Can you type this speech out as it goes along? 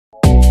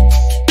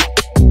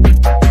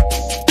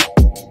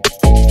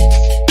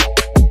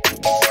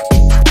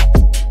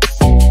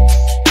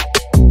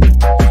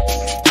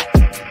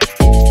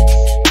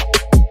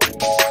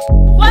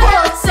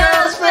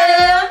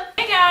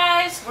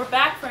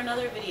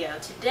video.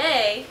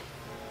 Today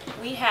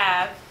we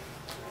have,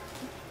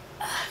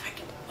 if I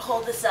can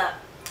hold this up,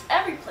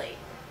 EveryPlate.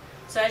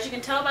 So as you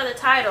can tell by the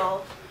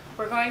title,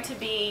 we're going to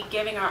be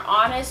giving our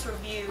honest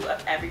review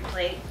of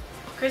EveryPlate.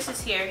 Chris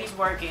is here, he's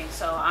working,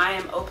 so I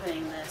am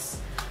opening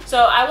this.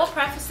 So I will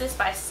preface this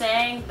by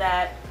saying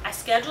that I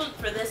scheduled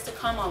for this to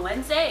come on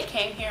Wednesday. It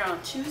came here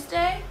on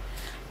Tuesday.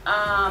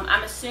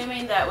 I'm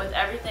assuming that with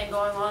everything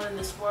going on in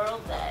this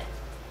world that,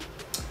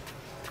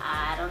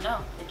 I don't know,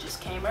 it just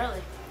came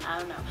early. I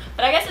don't know.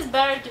 But I guess it's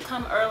better to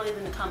come early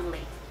than to come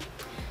late.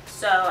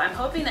 So I'm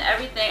hoping that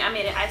everything, I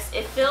mean,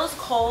 it feels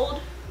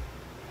cold,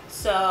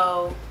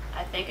 so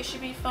I think it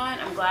should be fun.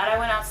 I'm glad I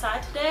went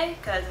outside today,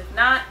 because if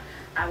not,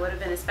 I would have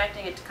been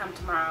expecting it to come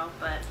tomorrow,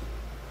 but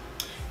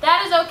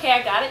that is okay.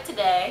 I got it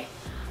today.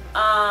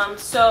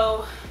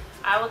 So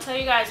I will tell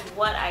you guys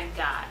what I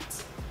got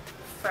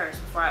first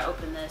before I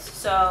open this.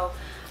 So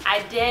I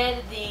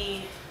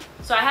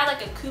had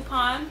like a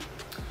coupon.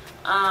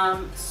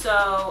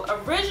 So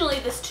originally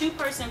this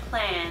 2-person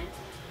plan,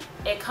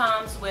 it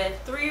comes with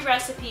 3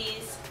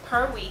 recipes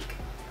per week,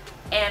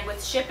 and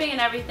with shipping and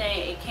everything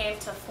it came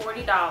to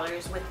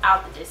 $40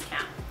 without the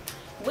discount.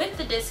 With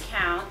the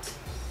discount,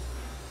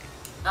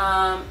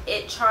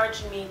 it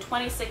charged me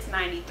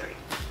 $26.93.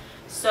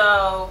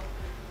 So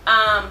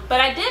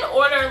but I did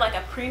order like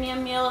a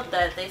premium meal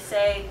that they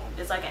say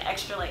is like an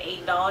extra like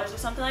 $8 or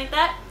something like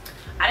that.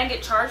 I didn't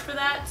get charged for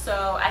that,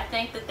 so I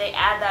think that they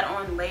add that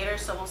on later,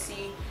 so we'll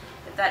see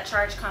if that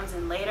charge comes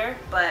in later.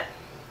 But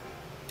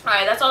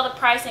alright, that's all the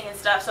pricing and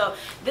stuff. So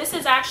this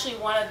is actually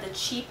one of the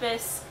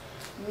cheapest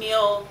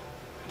meal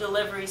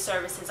delivery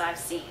services I've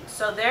seen.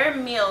 So their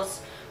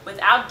meals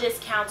without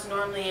discounts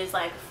normally is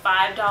like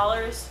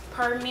 $5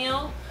 per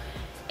meal,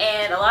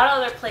 and a lot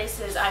of other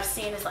places I've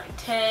seen is like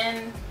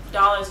 $10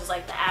 is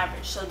like the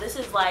average. So this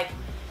is like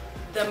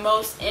the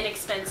most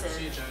inexpensive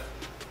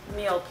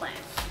meal plan.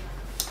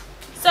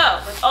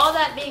 So with all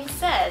that being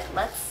said,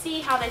 let's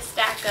see how they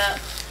stack up.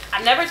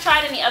 I've never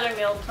tried any other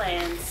meal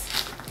plans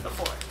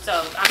before,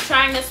 so I'm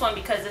trying this one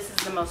because this is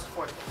the most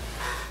affordable.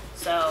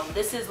 So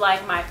this is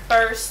like my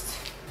first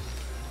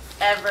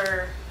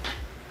ever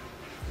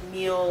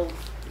meal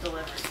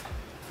delivery.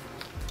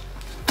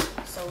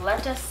 So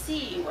let us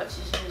see what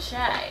is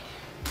inside.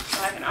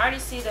 So I can already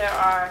see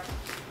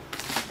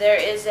there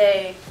is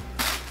a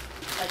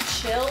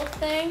chill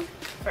thing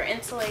for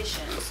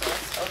insulation. So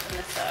let's open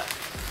this up.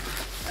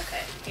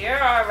 Okay, here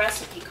are our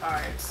recipe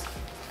cards.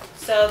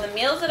 So the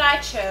meals that I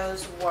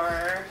chose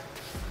were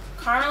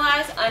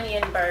caramelized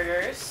onion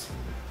burgers.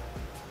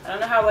 I don't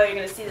know how well you're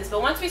going to see this,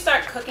 but once we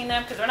start cooking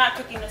them, because we're not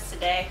cooking this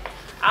today,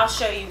 I'll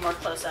show you more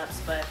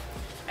close-ups. But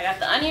I got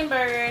the onion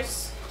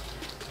burgers.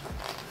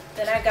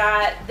 Then I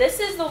got,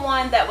 this is the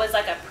one that was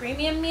like a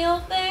premium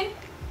meal thing.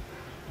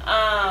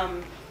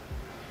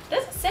 It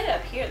doesn't say it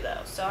up here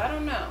though, so I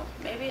don't know.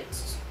 Maybe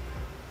it's,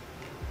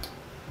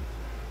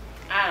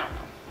 I don't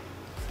know.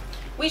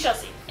 We shall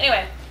see.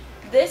 Anyway,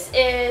 this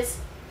is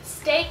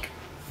steak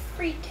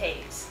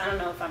frites. I don't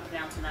know if I'm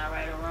pronouncing that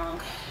right or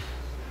wrong.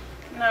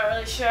 I'm not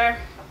really sure.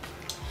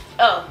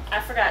 Oh, I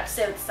forgot to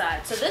say what the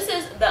side. So this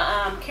is the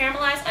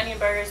caramelized onion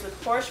burgers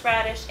with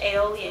horseradish,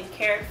 aioli, and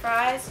carrot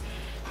fries.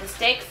 The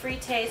steak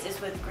frites is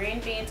with green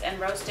beans and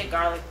roasted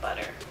garlic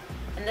butter.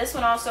 And this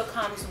one also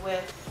comes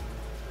with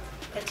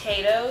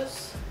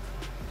potatoes.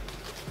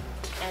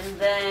 And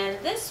then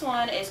this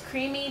one is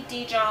creamy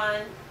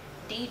Dijon,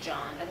 I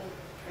didn't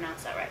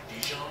pronounce that right.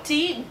 Dijon.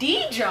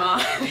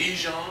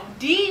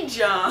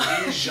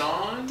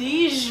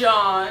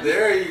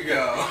 There you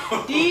go.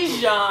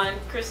 Dijon.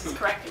 Chris is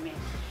correcting me.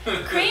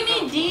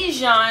 Creamy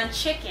Dijon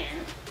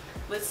chicken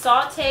with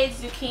sauteed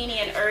zucchini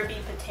and herby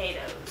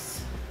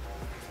potatoes.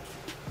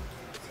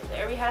 So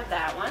there we have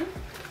that one.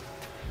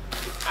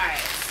 Alright,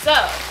 so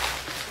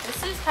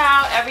this is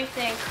how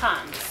everything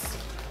comes.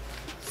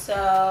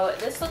 So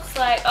this looks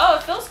like, oh,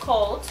 it feels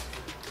cold.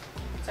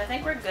 So I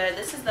think we're good.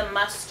 This is the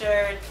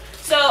mustard.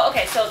 So,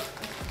 okay, so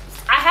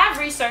I have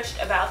researched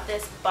about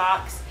this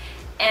box,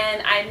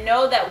 and I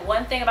know that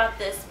one thing about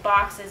this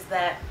box is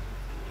that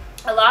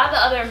a lot of the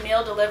other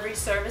meal delivery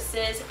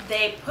services,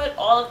 they put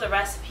all of the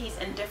recipes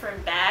in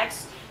different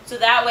bags, so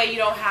that way you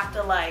don't have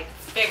to like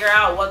figure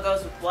out what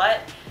goes with what.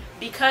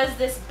 Because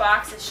this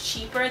box is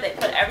cheaper, they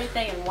put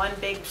everything in one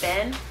big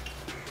bin.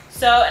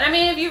 So, and I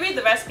mean, if you read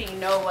the recipe, you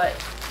know what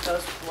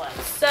goes with what.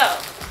 So,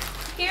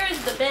 here's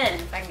the bin,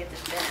 if I can get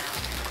this bin out.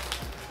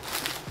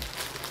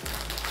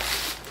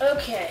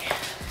 Okay,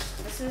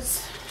 this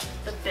is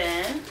the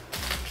bin.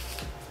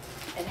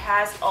 It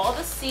has all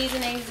the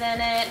seasonings in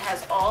it,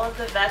 has all of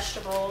the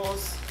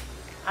vegetables.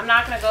 I'm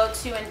not gonna go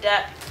too in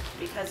depth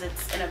because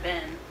it's in a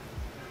bin.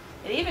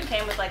 It even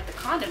came with like the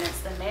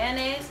condiments, the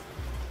mayonnaise.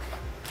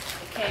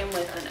 It came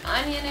with an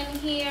onion in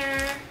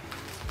here.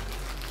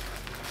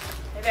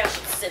 Maybe I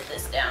should sit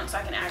this down so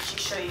I can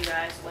actually show you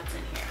guys what's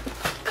in here.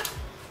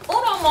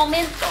 Uno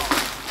momento.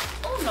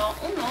 Uno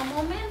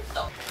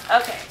momento.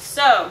 Okay,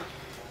 so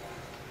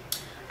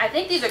I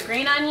think these are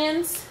green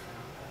onions.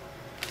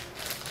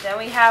 Then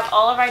we have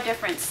all of our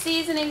different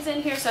seasonings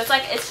in here. So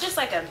it's just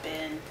like a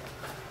bin.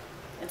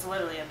 It's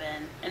literally a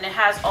bin. And it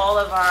has all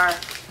of our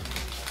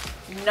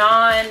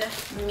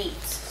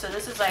non-meats. So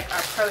this is like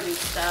our produce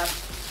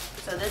stuff.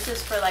 So this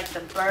is for like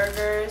the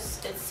burgers,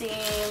 it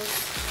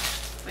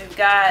seems. We've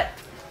got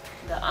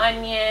the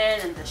onion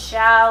and the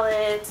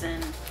shallots,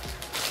 and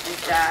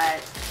we've got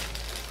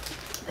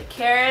the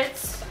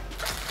carrots.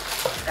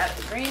 We've got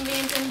the green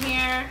beans in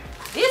here.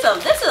 This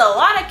is a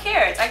lot of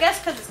carrots, I guess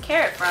because it's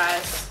carrot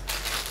fries.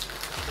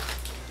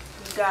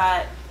 We've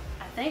got,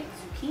 I think,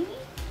 zucchini.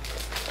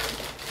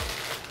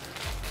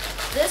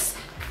 This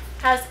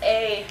has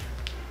a,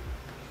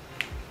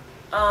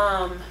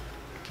 I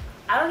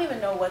don't even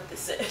know what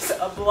this is,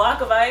 a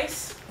block of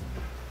ice.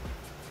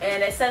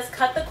 And it says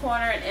cut the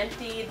corner and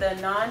empty the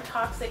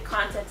non-toxic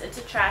contents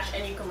into trash,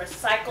 and you can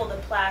recycle the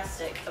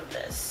plastic of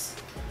this.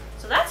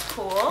 So that's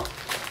cool.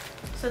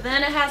 So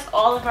then it has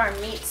all of our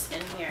meats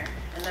in here,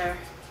 and they're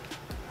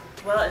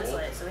well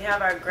insulated. So we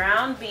have our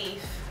ground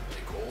beef. Are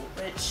they cold?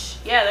 Which,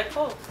 yeah, they're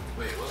cold.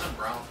 Wait, wasn't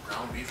ground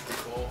beef too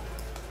cold?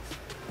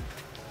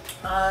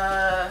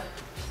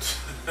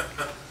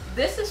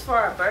 This is for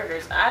our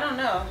burgers. I don't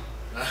know.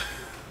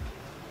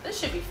 This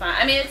should be fine.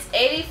 I mean, it's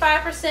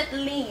 85%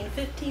 lean,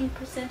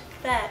 15%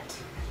 fat.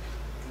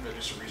 I'm gonna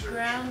do some research.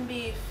 Ground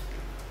beef.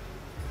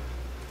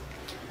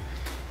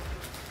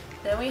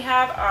 Then we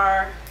have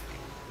our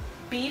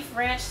beef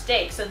ranch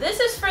steak. So this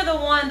is for the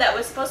one that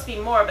was supposed to be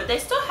more, but they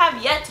still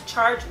have yet to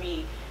charge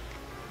me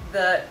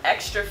the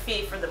extra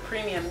fee for the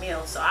premium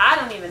meal. So I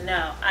don't even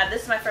know.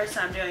 This is my first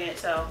time doing it,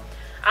 so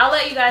I'll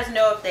let you guys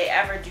know if they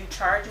ever do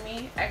charge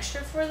me extra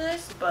for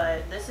this.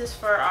 But this is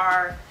for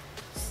our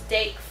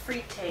steak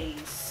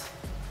frites.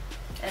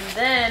 And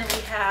then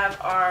we have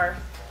our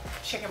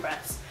chicken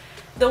breasts.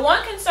 The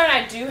one concern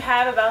I do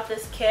have about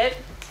this kit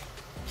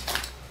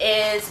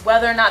is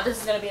whether or not this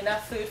is going to be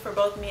enough food for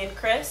both me and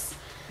Chris.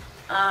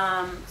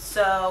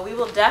 So we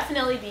will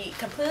definitely be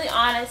completely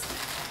honest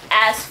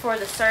as for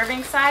the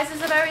serving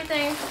sizes of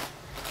everything.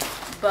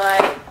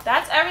 But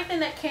that's everything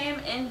that came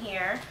in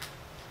here.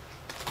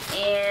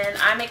 And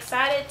I'm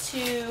excited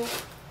to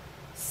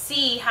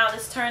see how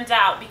this turns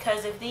out,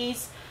 because if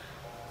these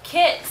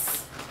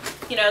kits,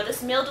 you know,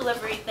 this meal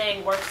delivery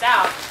thing works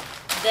out,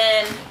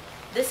 then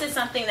this is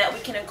something that we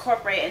can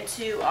incorporate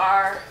into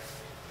our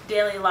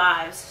daily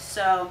lives.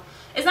 So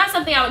it's not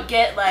something I would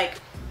get like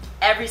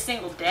every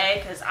single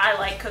day, because I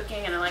like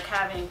cooking and I like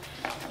having,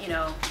 you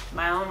know,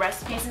 my own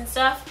recipes and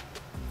stuff.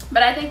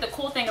 But I think the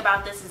cool thing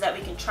about this is that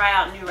we can try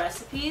out new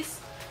recipes.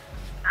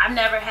 I've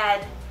never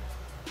had,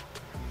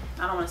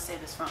 I don't want to say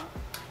this wrong,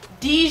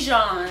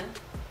 Dijon.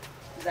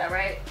 Is that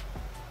right?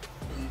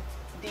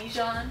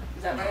 Dijon?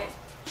 Is that right?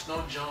 It's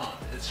no John.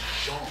 It's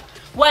Jean.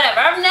 Whatever.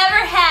 I've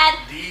never had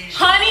Dijon.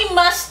 honey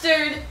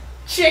mustard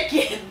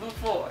chicken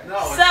before. No,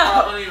 it's so,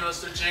 not honey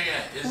mustard chicken.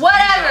 It's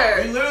whatever.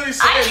 Dijon. We literally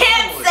say I it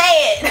can't normally. say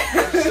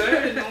it.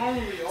 Say it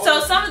normally.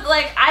 So some,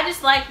 like, I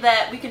just like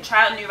that we can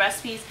try out new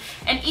recipes,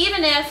 and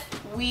even if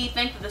we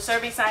think that the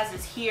serving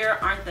sizes here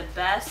aren't the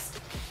best,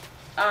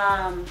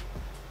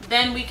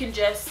 then we can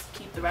just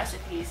keep the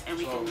recipes and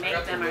we can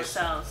make them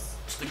ourselves.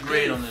 What's the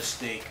grade on this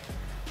steak?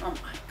 Oh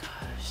my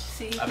gosh!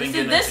 See,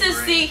 this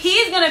is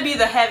he's gonna be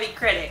the heavy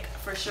critic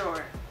for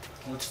sure.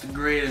 What's the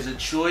grade? Is it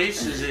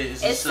choice? Is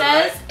it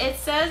says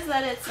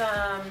that it's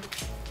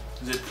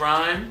Is it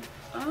prime?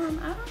 I don't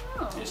know.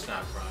 It's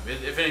not prime.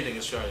 If anything,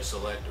 it's trying to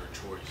select or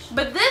choice.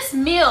 But this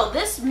meal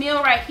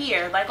right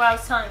here, like what I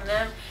was telling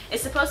them,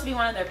 it's supposed to be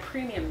one of their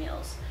premium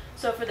meals.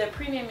 So for their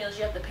premium meals,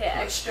 you have to pay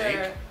extra.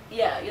 Steak?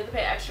 Yeah, you have to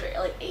pay extra,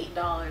 like $8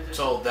 or So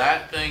something.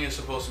 that thing is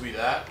supposed to be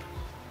that?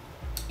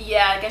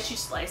 Yeah, I guess you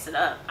slice it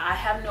up. I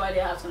have no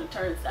idea how it's going to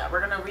turn to that. We're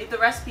going to read the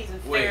recipes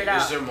and figure it out.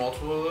 Wait, is there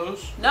multiple of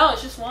those? No,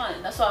 it's just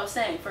one. That's what I was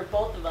saying, for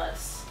both of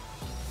us.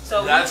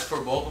 So that's for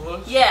both of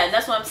us? Yeah,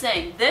 that's what I'm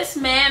saying. This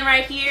man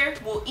right here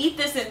will eat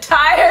this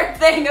entire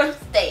thing of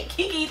steak.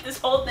 He can eat this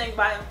whole thing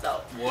by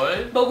himself.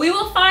 What? But we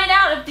will find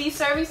out if these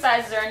serving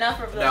sizes are enough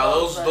for both now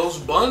of us. those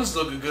buns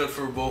look good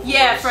for both of us.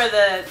 Yeah, for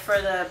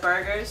the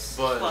burgers.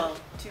 But, well,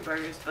 2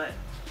 burgers, but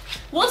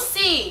we'll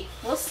see.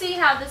 We'll see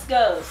how this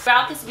goes.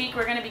 Throughout this week,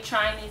 we're going to be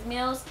trying these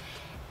meals.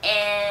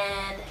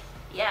 And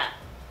yeah,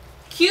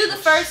 cue the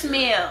first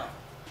meal.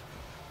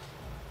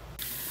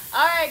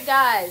 Alright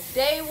guys,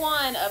 day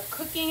 1 of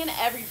cooking an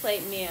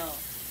EveryPlate meal.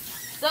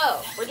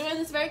 So, we're doing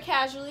this very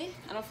casually.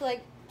 I don't feel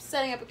like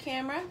setting up a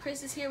camera.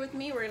 Chris is here with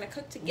me. We're going to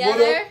cook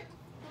together.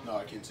 No,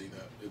 I can't see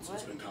that. It's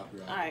been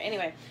copyrighted. Alright,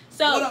 anyway.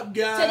 So, what up,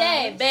 guys?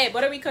 today, babe,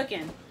 what are we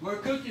cooking? We're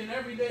cooking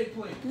everyday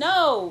plate.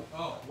 No.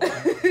 Oh,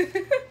 what?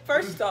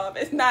 First off,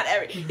 it's not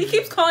every. He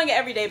keeps calling it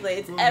everyday plate.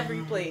 It's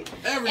EveryPlate.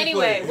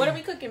 Anyway, what are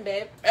we cooking,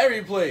 babe?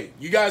 EveryPlate.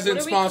 You guys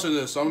didn't sponsor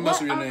this, so I'm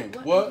messing with your name.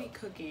 What are we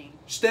cooking?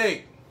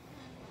 Steak.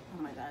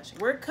 Oh my gosh,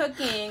 we're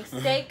cooking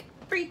steak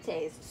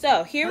frites.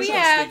 So here we Steak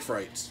have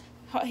frites.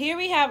 Here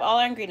we have all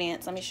our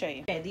ingredients. Let me show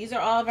you. Okay, these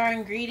are all of our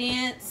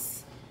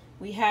ingredients.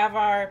 We have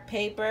our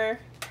paper,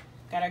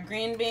 got our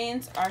green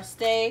beans, our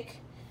steak,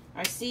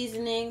 our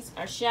seasonings,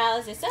 our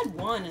shallots. They said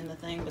 1 in the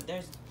thing, but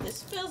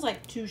this feels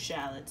like 2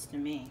 shallots to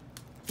me.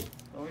 But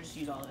we'll just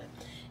use all of it.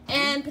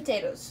 And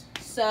potatoes.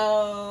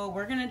 So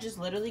we're gonna just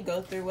literally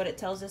go through what it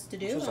tells us to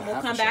do, and we'll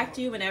come back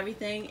to you when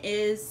everything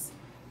is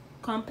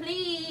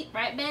complete.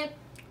 Right, babe?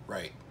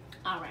 Right.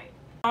 All right.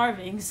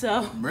 Starving,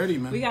 so I'm ready,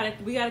 man. We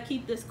gotta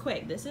keep this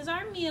quick. This is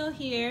our meal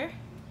here.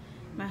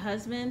 My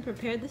husband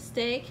prepared the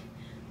steak.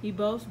 We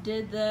both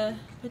did the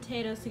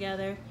potatoes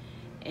together,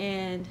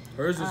 and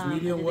hers is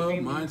medium well.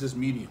 Mine's is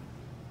medium.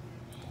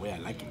 The way I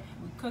like it.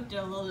 We cooked it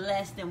a little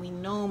less than we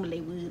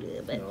normally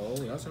would, but no,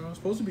 that's how it's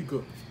supposed to be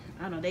cooked.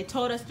 I don't know. They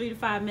told us 3 to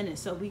 5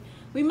 minutes, so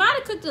we might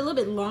have cooked it a little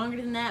bit longer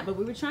than that, but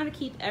we were trying to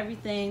keep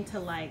everything to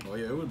like it would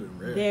have been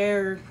rare.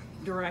 Their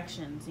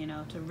directions, you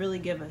know, to really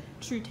give a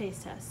true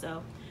taste test.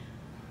 So,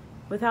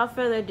 without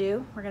further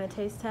ado, we're gonna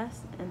taste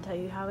test and tell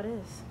you how it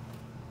is.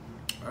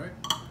 All right.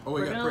 Oh,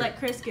 we're gonna let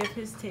Chris give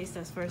his taste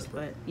test first,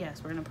 but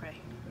yes, we're gonna pray.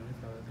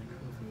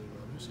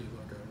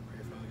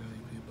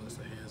 Bless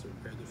the hands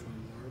that prepare the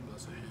food, Lord.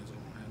 Bless the hands that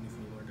don't have any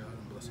food, Lord God,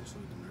 and bless us so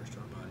we can nourish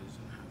our bodies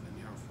and have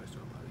any harm affect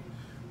our body.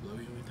 We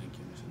love you and we thank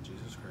you. In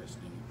Jesus Christ's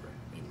name we pray.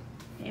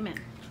 Amen. Amen.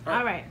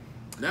 All right.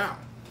 Now,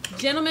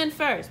 gentlemen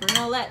first. We're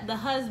gonna let the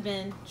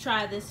husband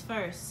try this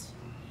first.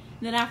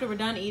 And then after we're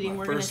done eating,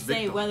 we're gonna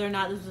say whether or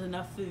not this was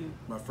enough food.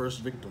 My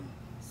first victim.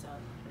 So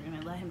we're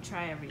gonna let him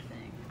try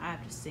everything. I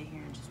have to sit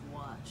here and just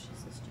watch.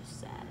 This is just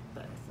sad,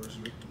 but my first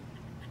victim.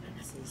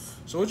 This is.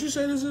 So what you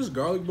say this is?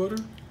 Garlic butter?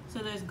 So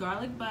there's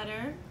garlic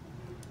butter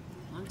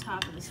on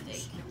top of the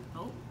steak.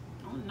 Oh,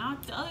 don't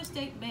knock the other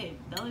steak, babe.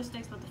 The other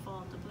steak's about to fall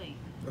off the plate.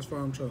 That's why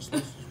I'm trying to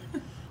slice.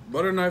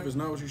 Butter knife is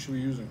not what you should be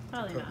using.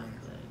 Probably not.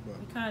 But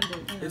we kind of do.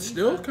 You know, it's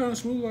still kind of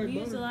smooth like butter. We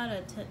use a lot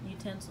of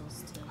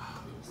utensils to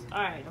use.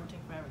 All right, don't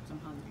take forever because I'm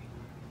hungry.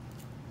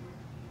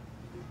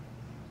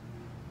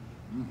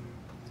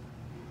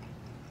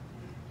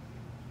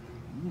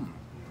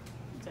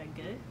 Is that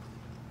good?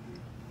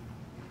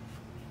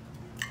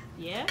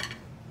 Yeah?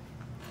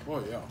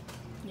 Oh, yeah.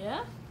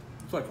 Yeah?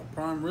 It's like a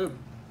prime rib.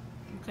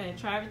 Okay,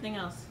 try everything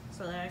else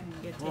so that I can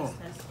get taste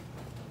test.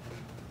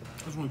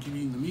 I just want to keep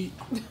eating the meat.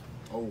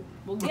 Oh.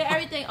 We'll get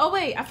everything. Oh,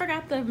 wait, I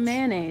forgot the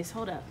mayonnaise.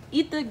 Hold up.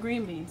 Eat the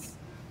green beans.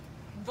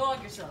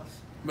 Vlog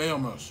yourself. Mayo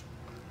mess.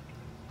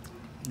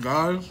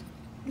 Guys,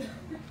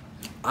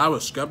 I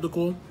was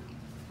skeptical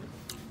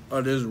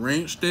of this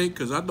ranch steak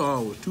because I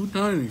thought it was too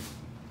tiny.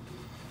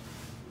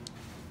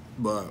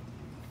 But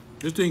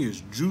this thing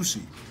is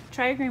juicy.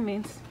 Try your green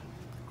beans.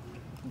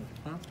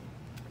 Huh?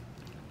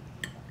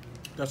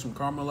 Got some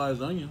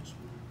caramelized onions.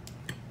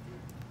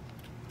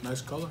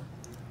 Nice color.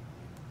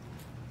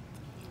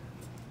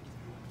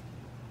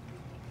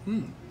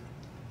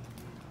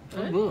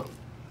 That's good.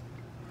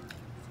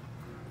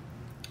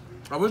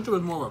 I wish there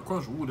was more of a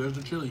crunch. Ooh, there's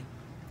the chili.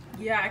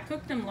 Yeah, I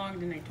cooked them longer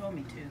than they told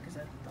me to because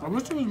I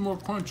wish there was more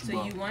crunch.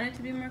 So you want it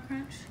to be more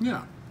crunch?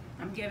 Yeah.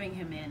 I'm giving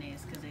him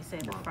mayonnaise because they say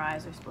the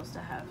fries are supposed to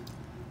have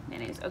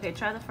mayonnaise. Okay,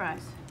 try the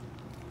fries.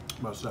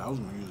 I was going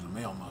to use the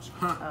mayo mustard.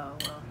 Huh. Oh,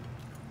 well.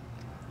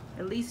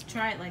 At least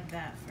try it like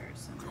that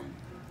first. And then...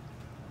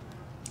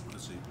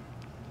 Let's see.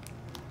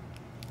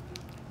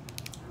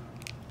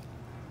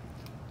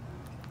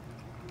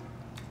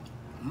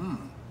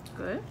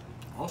 Good?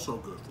 Also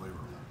good flavor.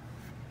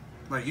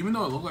 Like, even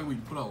though it looked like we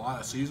put a lot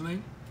of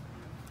seasoning,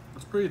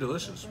 it's pretty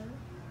delicious.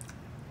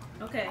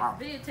 Okay,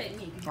 videotape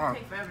me because you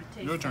take forever to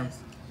taste Your turn. this.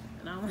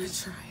 And I want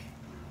to try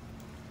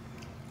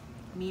it.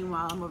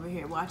 Meanwhile, I'm over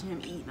here watching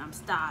him eat and I'm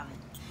starving.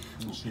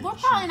 We're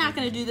probably not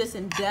going to do this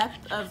in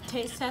depth of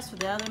taste test for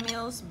the other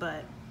meals,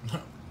 but,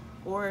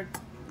 or,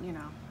 you know,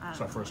 I don't know.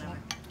 It's our first one.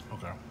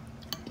 Okay.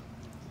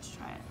 Let's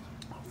try it.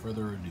 Without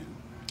further ado.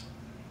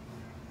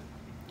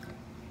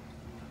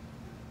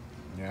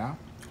 Yeah?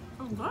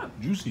 Oh, good.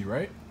 Juicy,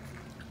 right?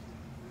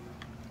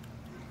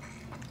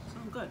 So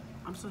good.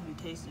 I'm supposed to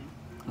be tasting.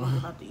 I'm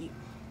about to eat.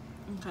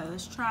 Okay,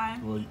 let's try.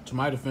 Well, to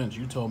my defense,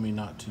 you told me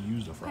not to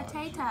use the fries.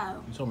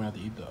 Potato. You told me not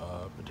to eat the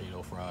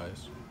potato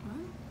fries.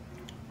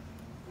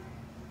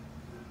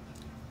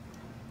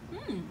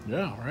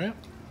 Yeah, right?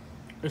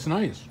 It's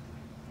nice.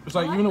 It's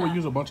like, even though we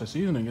use a bunch of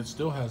seasoning, it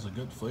still has a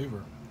good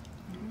flavor.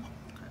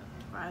 Okay,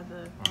 try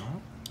the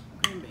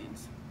green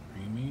beans.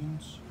 Green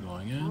beans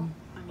going in. Oh,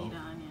 I need an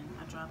onion.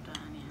 I dropped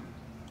an onion.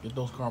 Get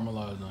those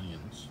caramelized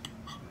onions.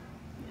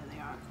 Yeah, they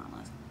are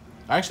caramelized.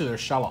 Actually, they're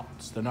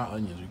shallots. They're not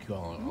onions. We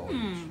call them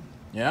onions.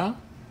 Yeah?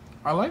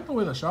 I like the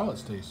way the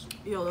shallots taste.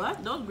 Yo,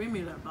 those green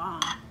beans are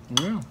bomb.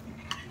 Yeah.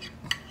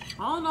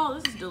 All in all,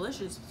 this is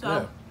delicious.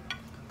 So,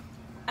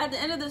 at the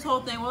end of this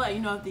whole thing, we'll let you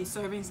know if these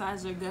serving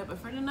sizes are good. But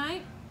for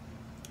tonight,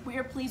 we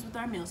are pleased with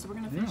our meal. So we're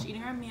going to finish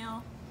eating our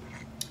meal.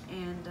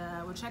 And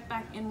we'll check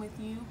back in with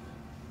you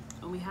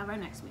when we have our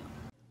next meal.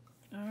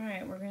 All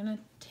right, we're going to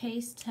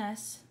taste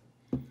test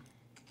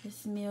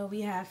this meal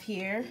we have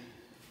here.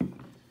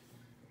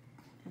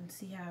 And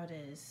see how it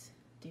is.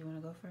 Do you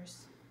want to go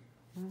first?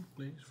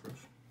 Ladies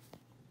first.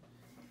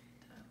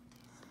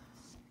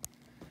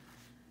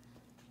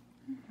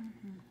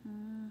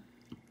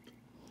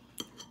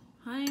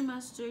 Honey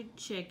mustard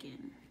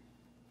chicken.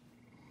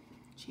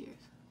 Cheers.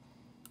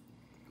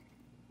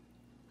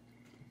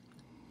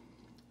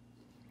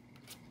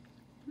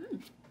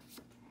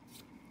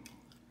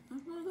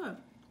 That's really good.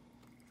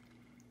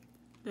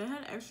 They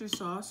had extra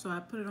sauce, so I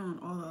put it on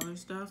all the other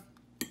stuff.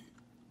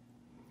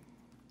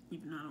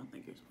 Even though I don't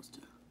think you're supposed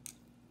to.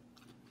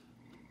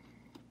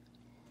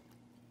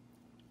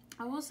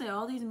 I will say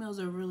all these meals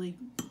are really,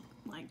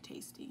 like,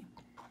 tasty.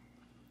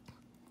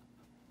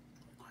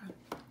 Okay.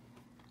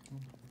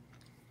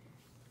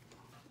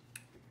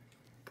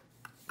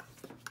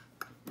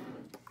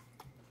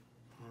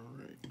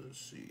 Alright, let's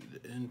see.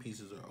 The end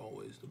pieces are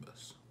always the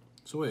best.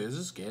 So wait, is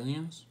this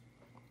scallions?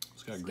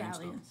 It's got green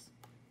stuff.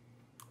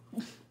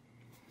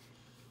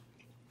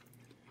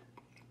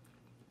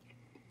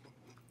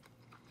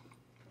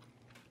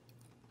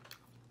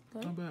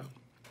 Good? Not bad.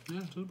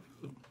 Yeah, it's good.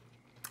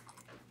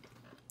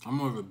 I'm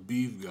more of a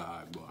beef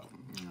guy, but,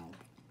 you know,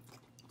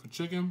 for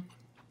chicken,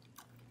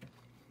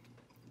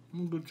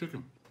 I'm a good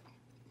chicken.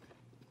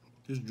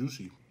 It's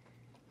juicy.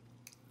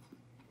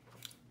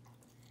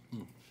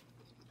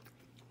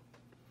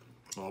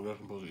 Oh, I guess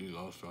I'm supposed to eat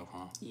other stuff,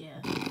 huh?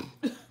 Yeah.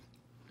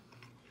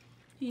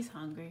 He's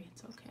hungry.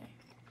 It's okay.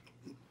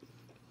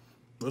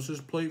 What's this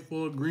plate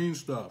full of green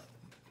stuff?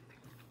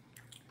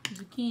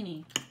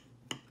 Zucchini.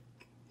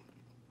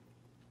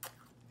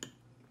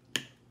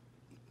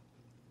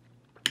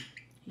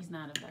 He's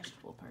not a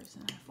vegetable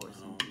person. I force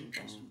him to eat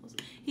vegetables.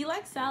 He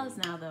likes salads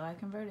now, though. I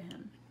converted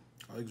him.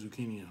 I like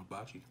zucchini and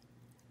hibachi.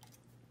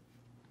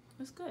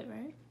 It's good,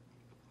 right?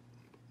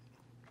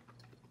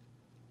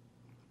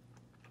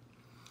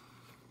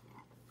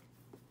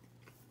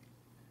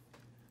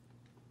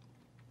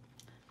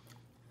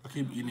 I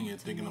keep eating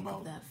it thinking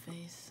about that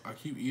face. I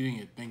keep eating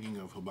it thinking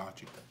of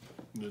hibachi.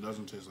 It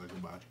doesn't taste like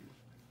hibachi.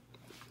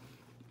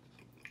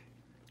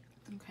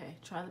 Okay,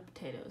 try the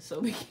potatoes so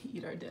we can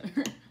eat our dinner.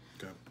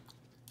 Okay.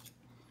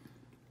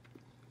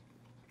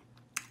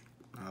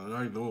 I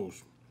like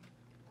those.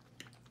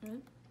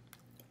 Good?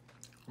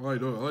 I like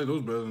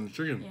those better than the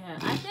chicken. Yeah,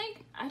 I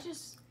think I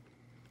just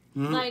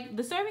like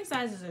the serving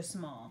sizes are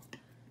small.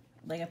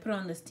 Like I put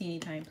on this teeny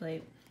tiny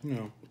plate.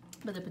 Yeah.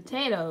 But the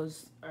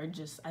potatoes are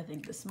just, I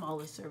think, the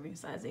smallest serving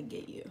size they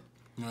get you.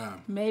 Yeah.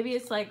 Maybe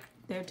it's like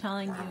they're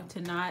telling you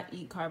to not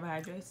eat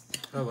carbohydrates.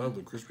 I love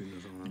the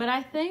crispiness on that. But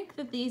I think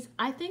that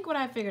I think what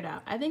I figured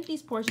out, I think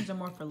these portions are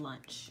more for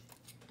lunch.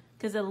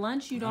 Because at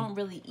lunch, you don't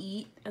really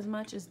eat as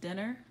much as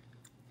dinner.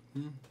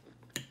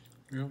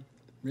 Yeah,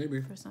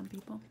 maybe. For some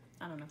people.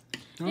 I don't know.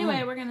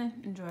 Anyway, we're going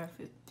to enjoy our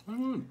food.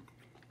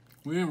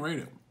 We didn't rate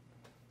it.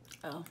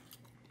 Oh.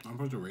 I'm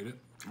supposed to rate it?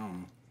 I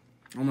don't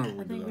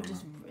know. I think we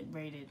just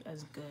rated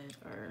as good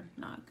or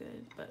not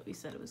good, but we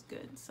said it was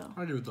good, so.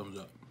 I'll give it a thumbs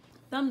up.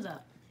 Thumbs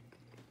up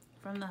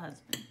from the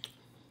husband.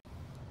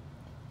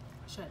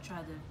 Should I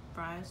try the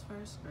fries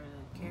first or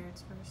the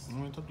carrots first?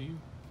 It's up to you.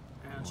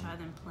 I'll try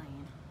them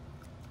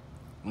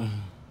plain.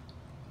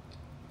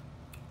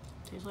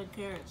 Tastes like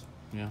carrots.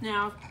 Yeah.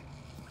 Now,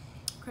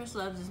 Chris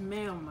loves his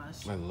mayo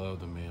mush. I love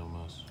the mayo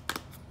mush.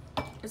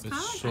 It's kind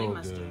of like so honey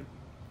mustard. Good.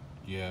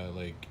 Yeah,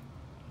 like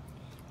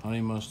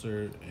honey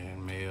mustard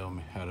and mayo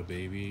had a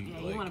baby.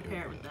 Yeah, like, you want to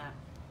pair it with that.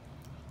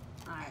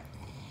 Alright.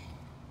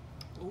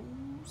 Ooh,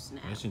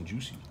 snap. Nice and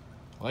juicy.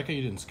 I like how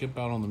you didn't skip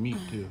out on the meat,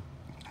 too.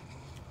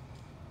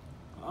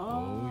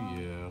 Oh,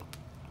 yeah.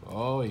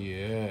 Oh,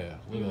 yeah.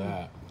 Look at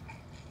that.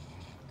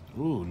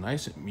 Ooh,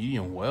 nice and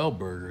medium well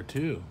burger,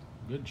 too.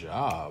 Good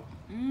job.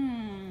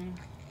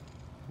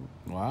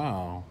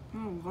 Wow.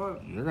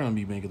 Good. You're going to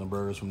be making the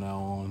burgers from now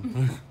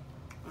on.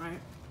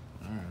 Alright.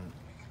 Alright.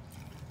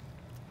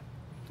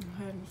 Go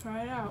ahead and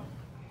try it out.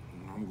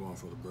 I'm going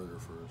for the burger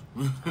first.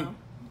 Oh,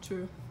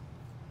 true.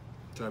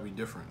 Try to be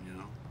different, you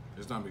know?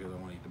 It's not because I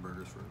want to eat the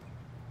burgers first.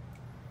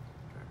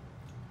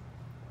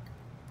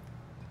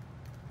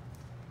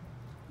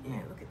 Okay.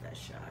 Yeah, look at that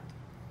shot.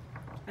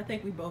 I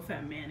think we both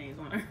have mayonnaise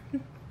on our...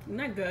 Isn't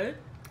that good?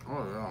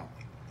 Oh, yeah.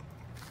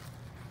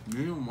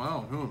 Medium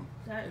well, too.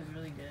 That is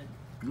really good.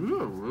 You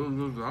did a really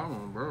good job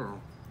on the burger.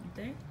 You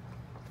think?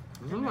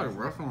 This is like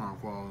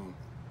restaurant quality.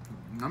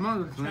 I'm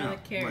not just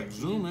saying, like,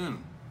 zoom in.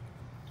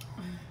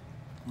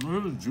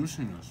 Look at the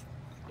juiciness.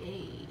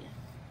 Hey.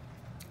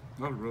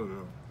 That's really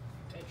good.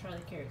 Okay, try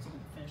the carrots and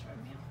finish our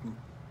meal.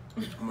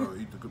 I'm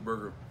gonna eat the good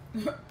burger.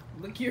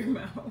 Lick your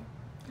mouth.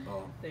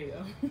 Oh. There you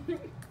go.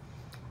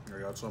 I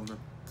got something.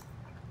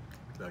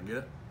 Did I get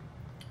it?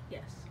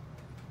 Yes.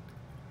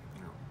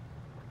 No.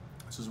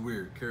 This is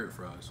weird. Carrot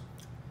fries.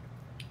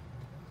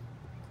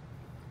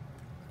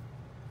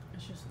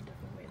 It's just a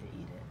different way to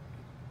eat it.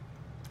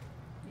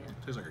 Yeah.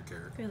 Tastes like a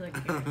carrot. Feels like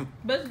a carrot.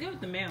 But it's good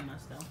with the mayo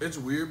mush though. It's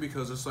weird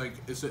because it's like,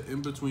 it's an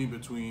in-between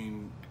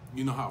between,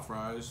 you know hot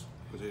fries,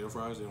 potato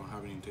fries, they don't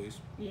have any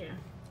taste. Yeah.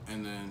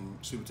 And then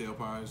sweet potato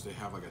pies, they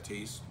have like a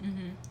taste.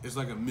 It's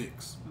like a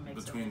mix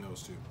between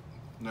those two.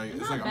 Like,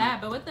 It's it's not like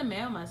bad, but with the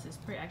mayo mush, it's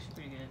actually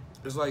pretty good.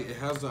 It's like it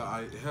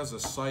has a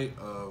sight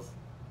of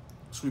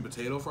sweet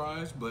potato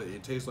fries, but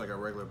it tastes like a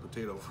regular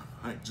potato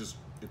fry. Just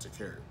it's a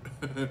carrot.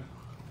 I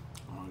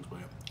don't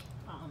explain it.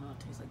 I don't know. It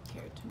tastes like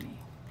carrot to me.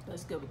 But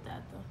it's good with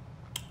that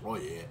though. Oh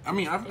yeah. I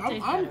mean,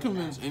 I'm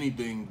convinced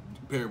anything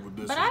paired with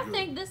this. But is I good.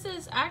 think this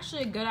is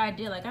actually a good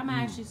idea. Like I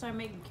might actually start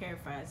making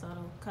carrot fries, so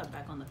it'll cut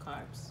back on the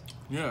carbs.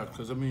 Yeah,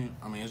 because I mean,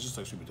 it's just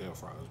like sweet potato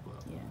fries,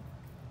 but Yeah.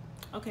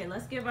 Okay,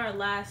 let's give our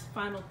last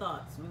final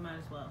thoughts. We might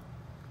as well.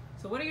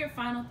 So what are your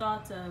final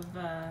thoughts of,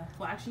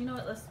 well, actually, you know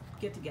what? Let's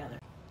get together.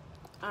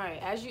 All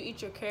right, as you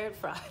eat your carrot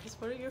fries,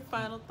 what are your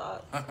final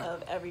thoughts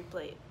of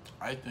EveryPlate?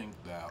 I think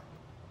that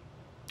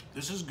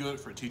this is good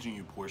for teaching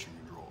you portion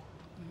control.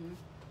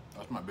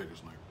 That's my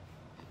biggest thing.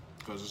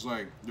 Because it's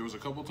like, there was a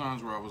couple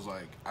times where I was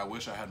like, I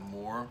wish I had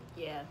more.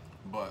 Yeah.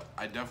 But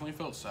I definitely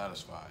felt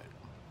satisfied.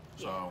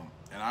 So,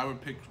 and I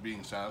would pick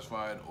being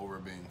satisfied over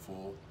being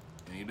full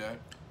any day.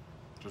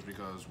 Just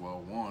because,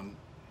 well, one,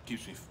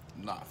 keeps me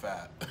not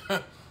fat.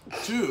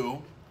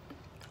 Two,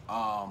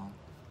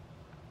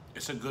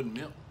 it's a good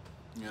meal.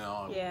 You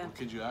know, what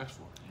could you ask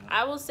for? You know?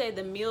 I will say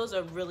the meals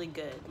are really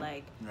good.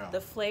 Like,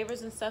 the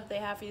flavors and stuff they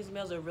have for these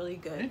meals are really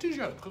good. And it teaches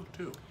you how to cook,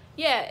 too.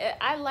 Yeah,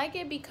 I like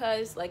it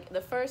because, like,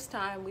 the first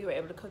time we were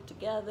able to cook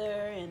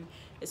together, and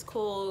it's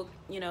cool,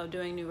 you know,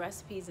 doing new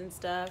recipes and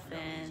stuff.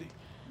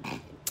 And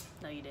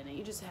no, you didn't.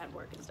 You just had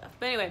work and stuff.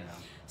 But anyway,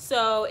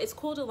 so it's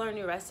cool to learn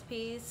new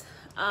recipes.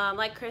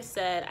 Like Chris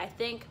said, I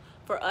think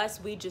for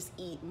us, we just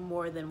eat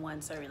more than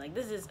one serving. Like,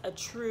 this is a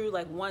true,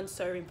 like, one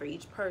serving for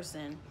each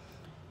person.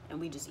 And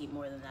we just eat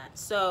more than that.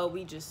 So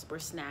we're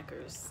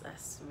snackers.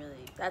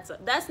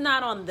 That's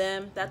not on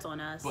them. That's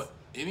on us. But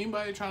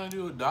anybody trying to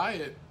do a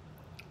diet,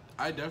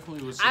 I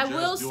definitely would suggest I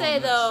will say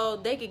though,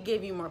 they could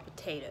give you more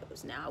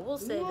potatoes now. I will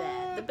say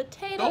that. The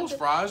potatoes. Those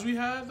fries we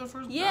had the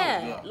first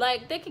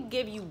like they could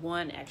give you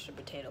one extra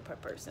potato per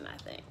person, I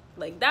think.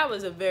 Like that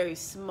was a very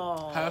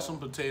small. Have some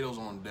potatoes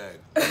on deck.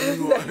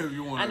 if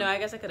you want. I know, I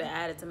guess I could have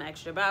added some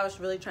extra, but I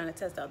was really trying to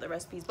test out the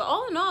recipes. But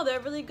all in all, they're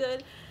really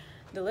good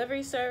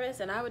delivery service,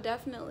 and I would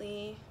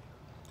definitely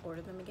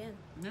order them again.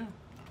 Yeah.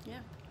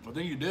 I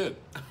think you did.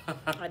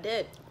 I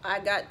did. I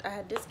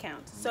had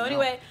discounts. So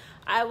anyway,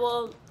 I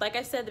will, like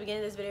I said at the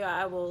beginning of this video,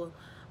 I will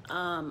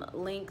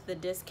link the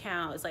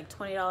discount. It's like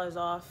 $20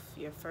 off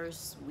your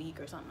first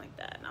week or something like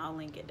that, and I'll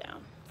link it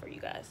down for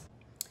you guys.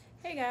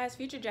 Hey guys,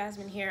 Future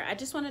Jasmine here. I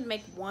just wanted to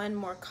make one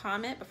more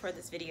comment before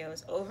this video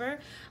is over.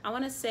 I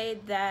want to say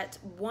that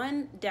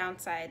one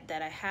downside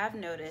that I have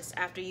noticed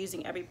after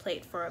using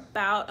EveryPlate for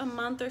about a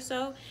month or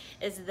so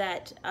is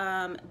that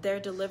their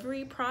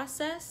delivery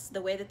process,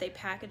 the way that they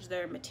package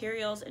their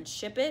materials and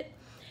ship it,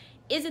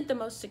 isn't the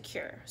most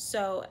secure.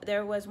 So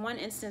there was one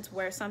instance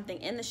where something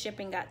in the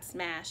shipping got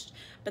smashed,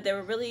 but they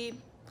were really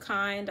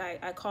kind.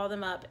 I called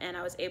them up and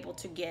I was able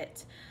to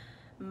get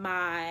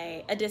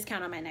a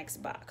discount on my next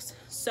box.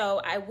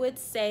 So I would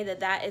say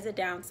that that is a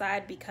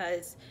downside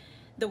because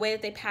the way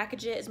that they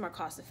package it is more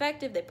cost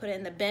effective. They put it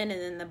in the bin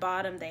and in the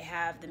bottom they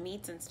have the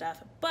meats and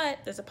stuff, but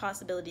there's a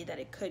possibility that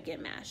it could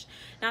get mashed.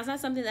 Now it's not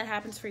something that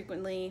happens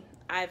frequently.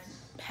 I've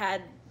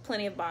had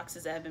plenty of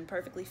boxes that have been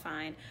perfectly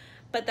fine,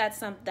 but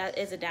that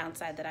is a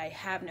downside that I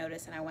have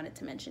noticed and I wanted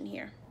to mention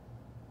here.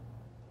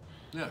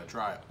 Yeah,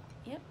 try it.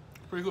 Yep.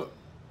 Pretty good.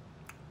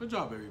 Good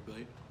job,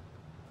 EveryPlate.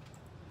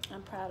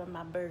 I'm proud of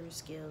my burger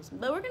skills.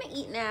 But we're gonna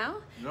eat now.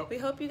 Yep. We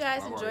hope you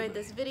guys enjoyed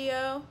this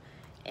video,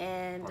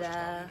 and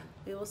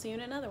we will see you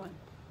in another one.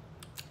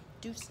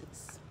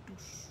 Deuces.